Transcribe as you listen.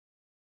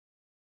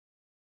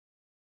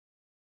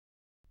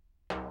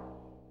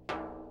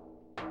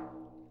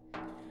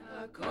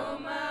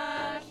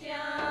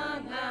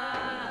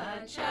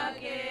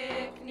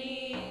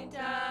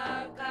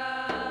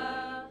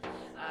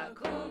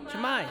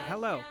Shemai,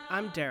 hello,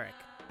 I'm Derek.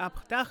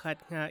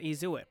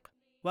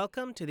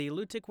 Welcome to the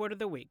Alutiiq Word of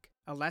the Week,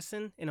 a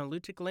lesson in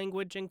Alutiiq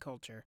language and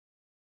culture.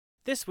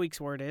 This week's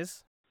word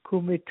is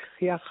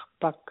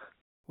Kumithiachpak.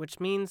 which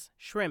means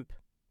shrimp.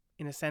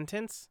 In a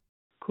sentence,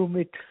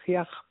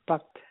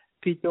 Kumithiachpak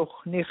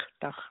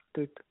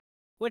pitochnichtachtut.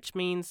 which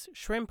means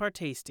shrimp are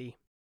tasty.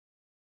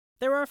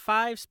 There are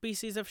 5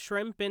 species of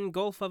shrimp in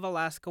Gulf of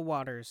Alaska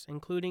waters,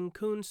 including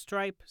coon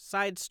stripe,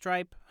 side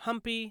stripe,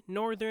 humpy,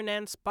 northern,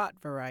 and spot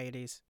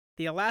varieties.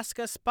 The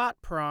Alaska spot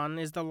prawn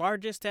is the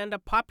largest and a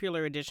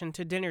popular addition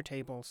to dinner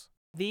tables.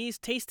 These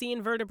tasty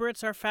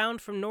invertebrates are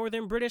found from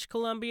northern British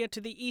Columbia to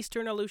the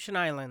eastern Aleutian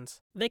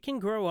Islands. They can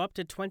grow up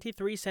to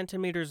 23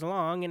 centimeters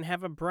long and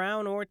have a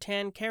brown or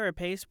tan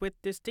carapace with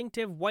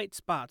distinctive white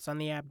spots on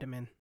the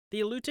abdomen.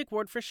 The Alutiiq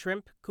word for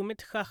shrimp,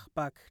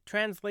 kumitchachbak,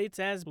 translates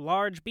as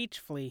large beach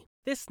flea.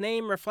 This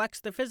name reflects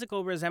the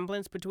physical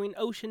resemblance between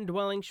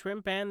ocean-dwelling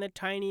shrimp and the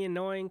tiny,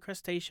 annoying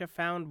crustacea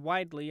found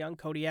widely on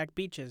Kodiak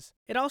beaches.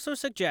 It also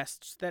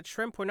suggests that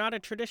shrimp were not a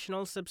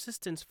traditional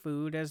subsistence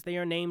food, as they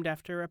are named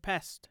after a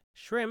pest.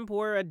 Shrimp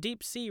were a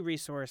deep-sea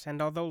resource, and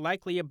although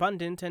likely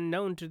abundant and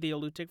known to the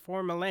Alutiiq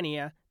for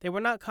millennia, they were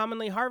not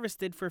commonly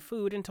harvested for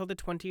food until the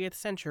 20th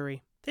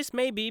century. This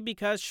may be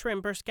because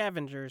shrimp are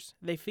scavengers.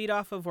 They feed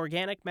off of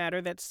organic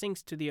matter that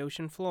sinks to the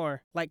ocean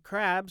floor. Like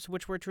crabs,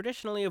 which were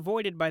traditionally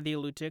avoided by the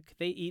Alutiiq,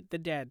 they eat the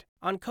dead.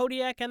 On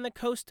Kodiak and the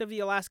coast of the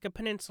Alaska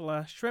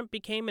Peninsula, shrimp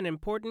became an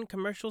important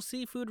commercial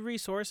seafood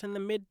resource in the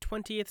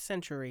mid-20th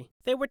century.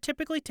 They were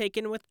typically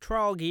taken with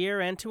trawl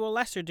gear and to a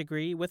lesser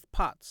degree with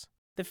pots.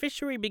 The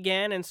fishery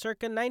began in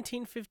circa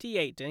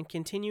 1958 and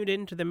continued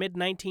into the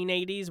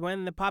mid-1980s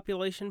when the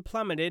population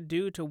plummeted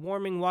due to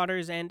warming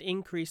waters and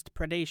increased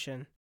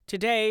predation.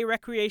 Today,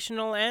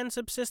 recreational and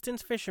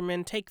subsistence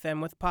fishermen take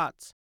them with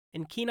pots.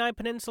 In Kenai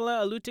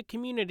Peninsula Alutiiq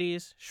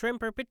communities,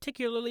 shrimp are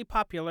particularly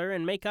popular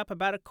and make up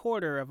about a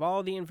quarter of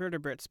all the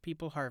invertebrates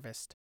people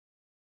harvest.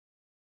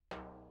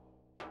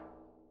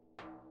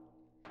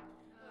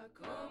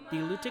 The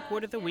Alutiiq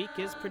Word of the Week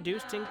is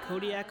produced in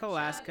Kodiak,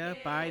 Alaska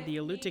by the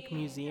Alutiiq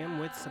Museum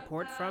with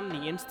support from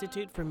the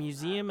Institute for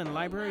Museum and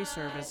Library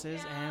Services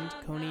and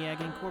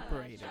Koniag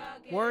Incorporated.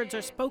 Words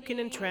are spoken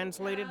and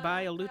translated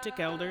by Alutiiq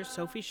elders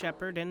Sophie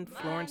Shepard and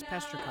Florence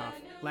Pestrikoff.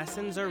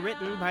 Lessons are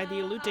written by the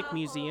Alutiiq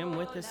Museum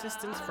with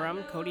assistance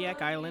from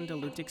Kodiak Island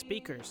Alutiiq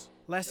speakers.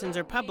 Lessons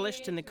are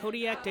published in the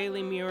Kodiak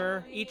Daily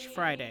Mirror each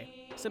Friday.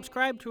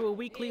 Subscribe to a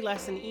weekly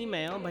lesson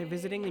email by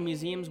visiting the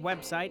museum's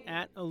website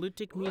at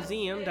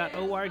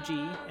alutiiqmuseum.org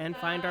and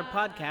find our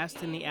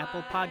podcast in the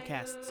Apple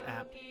Podcasts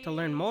app. To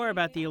learn more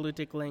about the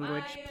Alutiiq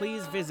language,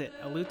 please visit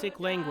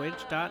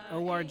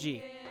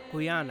alutiiqlanguage.org.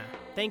 Guyana.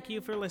 Thank you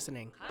for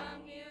listening.